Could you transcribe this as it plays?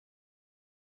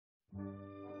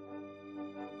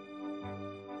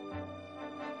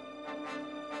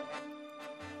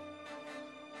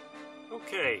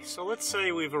Okay, so let's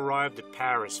say we've arrived at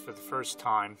Paris for the first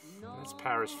time. That's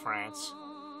Paris, France.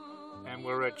 And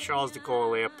we're at Charles de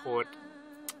Gaulle Airport,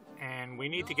 and we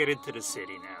need to get into the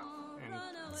city now. And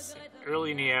it's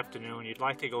early in the afternoon. You'd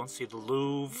like to go and see the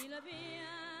Louvre,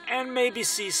 and maybe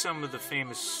see some of the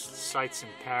famous sites in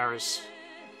Paris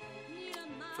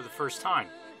for the first time.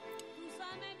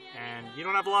 And you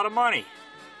don't have a lot of money,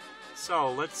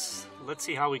 so let's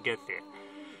see how we get there.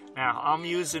 Now, I'm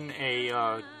using a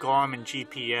Garmin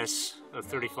GPS of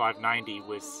 3590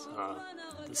 with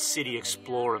the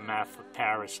CityXplorer map for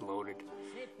Paris loaded.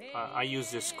 I use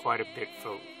this quite a bit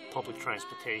for public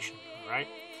transportation, all right?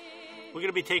 We're going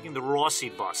to be taking the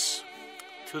Roissy Bus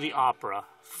to the Opera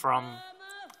from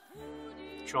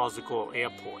Charles de Gaulle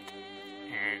Airport.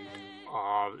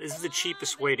 And this is the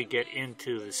cheapest way to get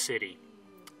into the city,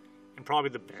 and probably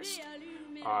the best.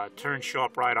 Turn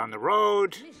sharp right on the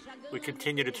road. We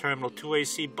continue to Terminal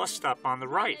 2AC bus stop on the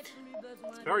right.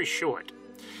 It's very short.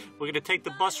 We're going to take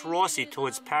the bus Roissy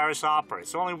towards Paris Opera.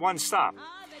 It's only one stop.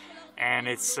 And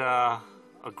it's a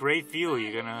great view.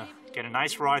 You're going to get a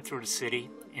nice ride through the city,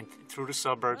 through the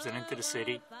suburbs and into the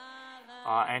city.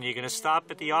 And you're going to stop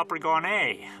at the Opera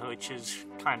Garnier, which is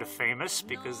kind of famous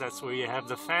because that's where you have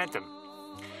the Phantom.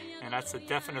 And that's a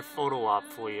definite photo op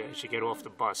for you as you get off the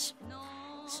bus.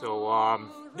 So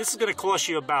this is going to cost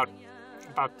you about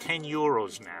 10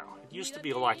 euros now. It used to be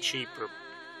a lot cheaper,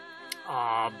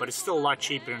 but it's still a lot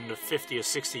cheaper than the 50 or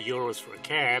 60 euros for a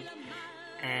cab.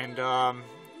 And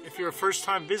if you're a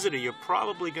first-time visitor, you're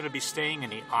probably going to be staying in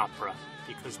the Opera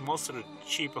because most of the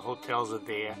cheaper hotels are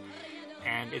there,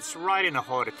 and it's right in the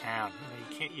heart of town.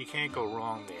 You can't go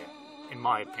wrong there, in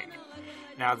my opinion.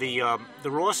 Now the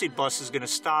Roissy bus is going to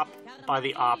stop by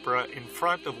the Opera in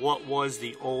front of what was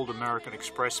the old American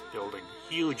Express building.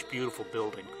 Huge, beautiful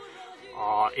building.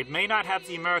 It may not have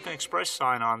the American Express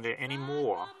sign on there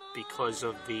anymore because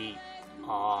of the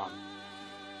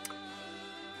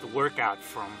workout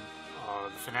from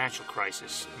the financial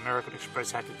crisis. American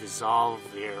Express had to dissolve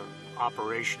their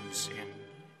operations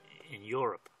in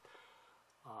Europe.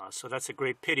 So that's a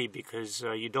great pity because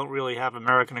you don't really have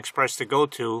American Express to go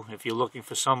to if you're looking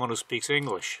for someone who speaks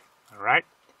English. All right?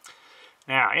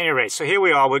 Now, anyway, so here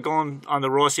we are. We're going on the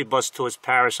Roissy bus towards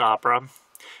Paris Opera.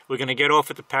 We're going to get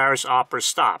off at the Paris Opera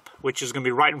stop, which is going to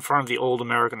be right in front of the old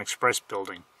American Express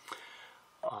building.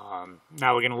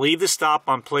 Now we're going to leave the stop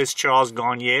on Place Charles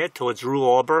Garnier towards Rue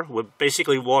Auber. We're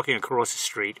basically walking across the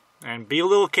street. And be a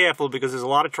little careful because there's a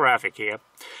lot of traffic here.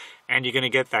 And you're going to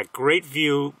get that great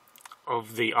view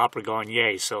of the Opera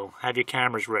Garnier, so have your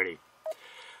cameras ready.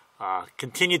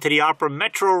 Continue to the Opera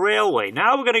Metro Railway.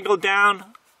 Now we're going to go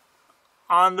down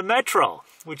on the metro,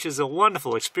 which is a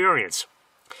wonderful experience.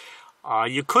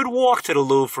 You could walk to the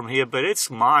Louvre from here, but it's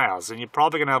miles, and you're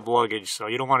probably going to have luggage, so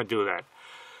you don't want to do that.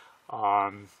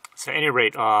 So at any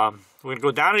rate, we're going to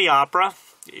go down to the Opera,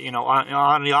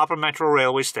 on the Opera Metro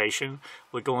Railway Station.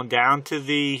 We're going down to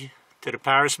the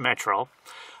Paris Metro.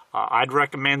 I'd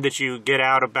recommend that you get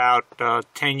out about 10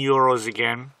 euros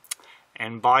again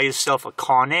and buy yourself a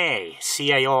carnet,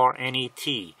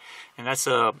 C-A-R-N-E-T. And that's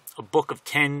a book of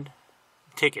 10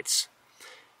 tickets,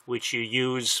 which you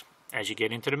use as you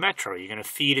get into the metro. You're going to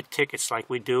feed it tickets like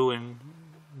we do in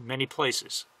many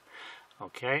places.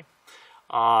 Okay?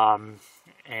 Those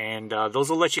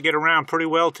will let you get around pretty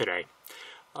well today.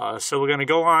 So we're going to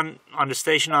go on the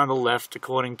station on the left,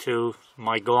 according to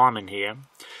my Garmin here.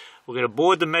 We're going to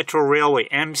board the Metro Railway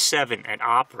M7 at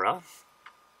Opera.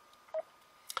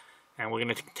 And we're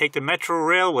going to take the Metro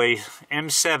Railway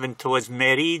M7 towards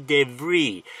Mairie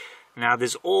d'Evry. Now,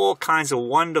 there's all kinds of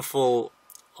wonderful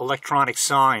electronic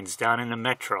signs down in the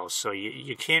metro, so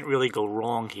you can't really go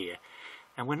wrong here.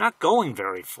 And we're not going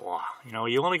very far.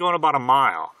 You're only going about a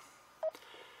mile.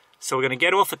 So we're going to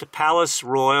get off at the Palais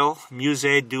Royal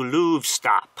Musée du Louvre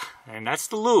stop. And that's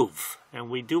the Louvre.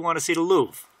 And we do want to see the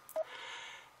Louvre.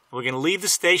 We're going to leave the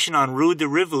station on Rue de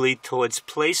Rivoli towards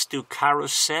Place du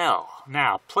Carrousel.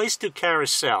 Now, Place du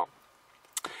Carrousel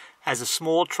has a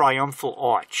small triumphal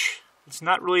arch. It's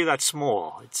not really that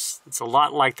small. It's a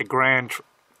lot like the Grand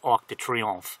Arc de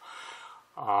Triomphe.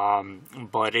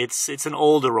 But it's an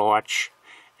older arch,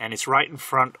 and it's right in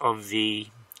front of the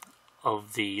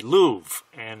Louvre.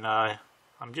 And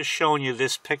I'm just showing you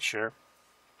this picture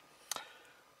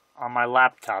on my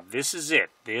laptop. This is it.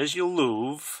 There's your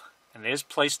Louvre. And there's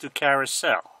Place du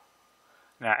Carrousel.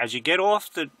 Now, as you get off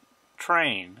the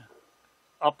train,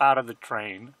 up out of the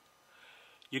train,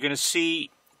 you're going to see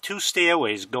two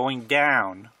stairways going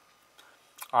down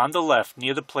on the left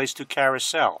near the Place du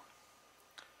Carrousel.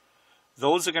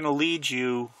 those are going to lead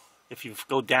you, if you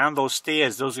go down those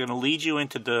stairs, those are going to lead you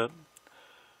into the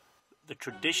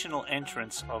traditional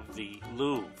entrance of the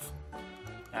Louvre.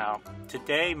 Now,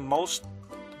 today most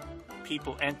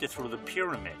people enter through the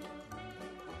pyramid,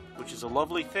 which is a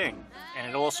lovely thing, and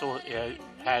it also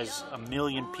has 1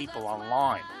 million people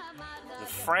online. The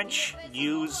French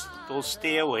use those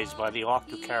stairways by the Arc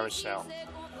de Carousel.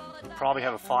 You probably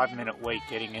have a 5-minute wait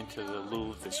getting into the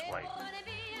Louvre this way.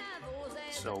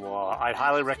 So I'd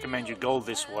highly recommend you go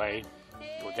this way,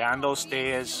 go down those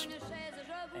stairs,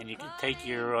 and you can take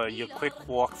your quick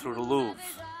walk through the Louvre.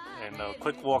 And a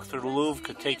quick walk through the Louvre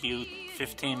could take you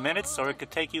 15 minutes, or it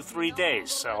could take you 3 days.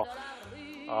 So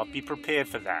be prepared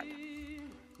for that.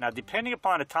 Now, depending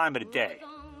upon the time of the day,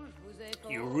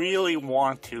 you really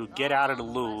want to get out of the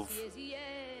Louvre,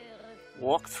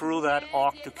 walk through that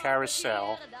Arc de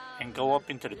Carousel, and go up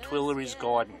into the Tuilleries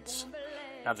Gardens.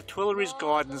 Now, the Tuilleries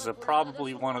Gardens are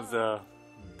probably one of the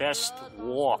best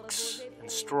walks and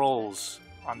strolls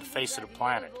on the face of the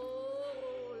planet.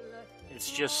 It's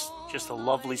just a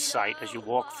lovely sight as you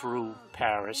walk through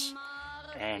Paris.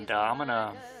 And I'm going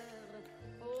to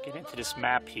get into this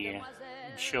map here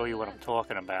and show you what I'm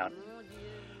talking about.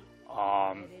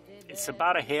 It's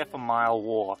about a half a mile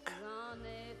walk.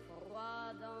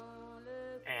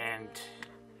 And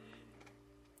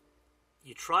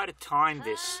you try to time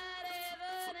this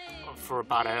for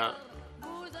about half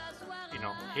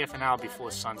an hour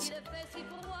before sunset.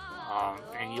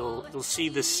 And you'll see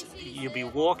this, you'll be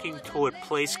walking toward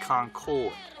Place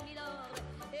Concorde,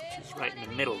 which is right in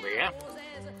the middle there.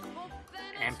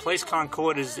 And Place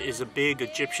Concorde is a big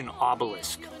Egyptian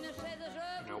obelisk,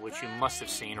 which you must have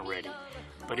seen already.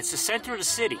 But it's the center of the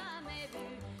city.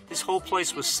 This whole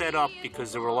place was set up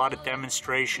because there were a lot of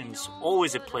demonstrations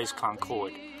always at Place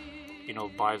Concorde,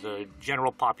 by the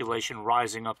general population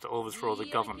rising up to overthrow the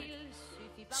government.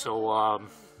 So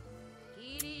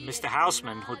Mr.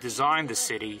 Haussmann, who designed the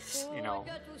city, in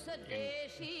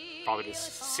probably the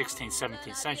 16th,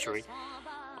 17th century,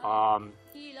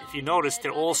 if you notice,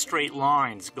 they're all straight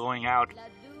lines going out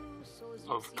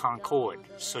of Concorde,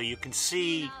 so you can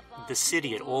see the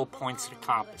city at all points of the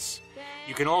compass.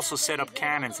 You can also set up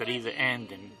cannons at either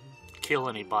end and kill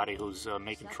anybody who's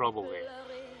making trouble there.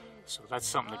 So that's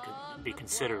something to be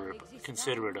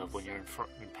considerate of when you're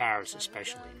in Paris,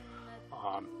 especially.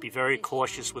 Be very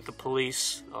cautious with the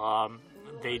police.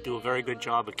 They do a very good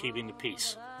job of keeping the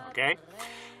peace. Okay?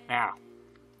 Now,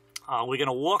 we're going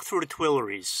to walk through the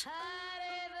Tuilleries.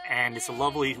 And it's a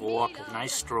lovely walk, a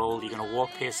nice stroll. You're going to walk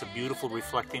past a beautiful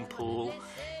reflecting pool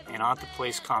and onto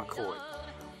Place Concorde.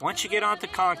 Once you get onto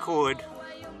Concorde,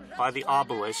 by the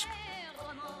obelisk,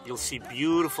 you'll see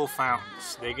beautiful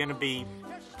fountains. They're going to be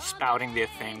spouting their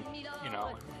thing, and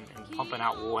pumping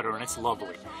out water, and it's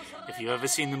lovely. If you've ever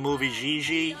seen the movie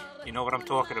Gigi, you know what I'm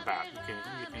talking about. You can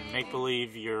make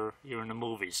believe you're in the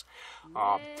movies.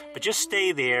 But just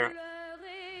stay there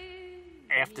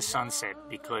after sunset,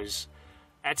 because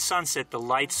at sunset, the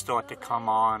lights start to come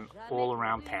on all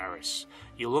around Paris.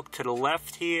 You look to the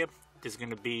left here, there's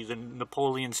going to be the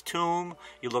Napoleon's tomb.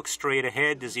 You look straight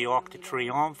ahead, there's the Arc de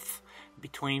Triomphe.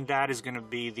 Between that is going to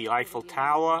be the Eiffel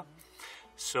Tower.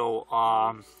 So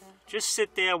just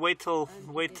sit there, wait till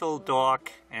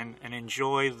dark, and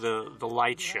enjoy the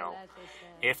light show.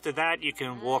 After that, you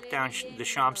can walk down the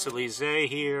Champs-Élysées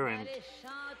here and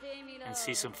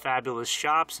see some fabulous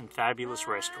shops and fabulous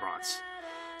restaurants.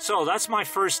 So that's my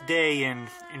first day in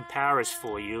Paris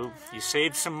for you. You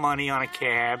saved some money on a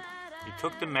cab. You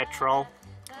took the metro.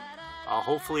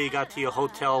 Hopefully you got to your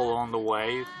hotel along the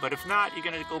way. But if not, you're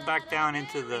going to go back down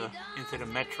into the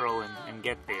metro and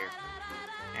get there.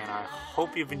 And I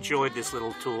hope you've enjoyed this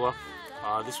little tour.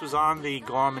 This was on the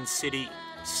Garmin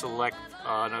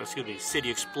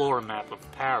CityXplorer map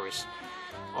of Paris,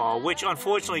 which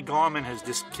unfortunately Garmin has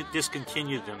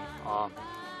discontinued them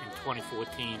in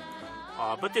 2014.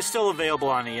 But they're still available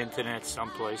on the internet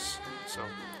someplace, so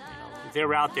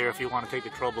they're out there if you want to take the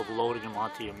trouble of loading them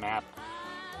onto your map.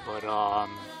 But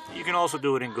you can also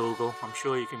do it in Google. I'm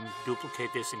sure you can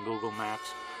duplicate this in Google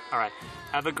Maps. All right,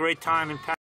 have a great time in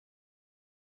Paris.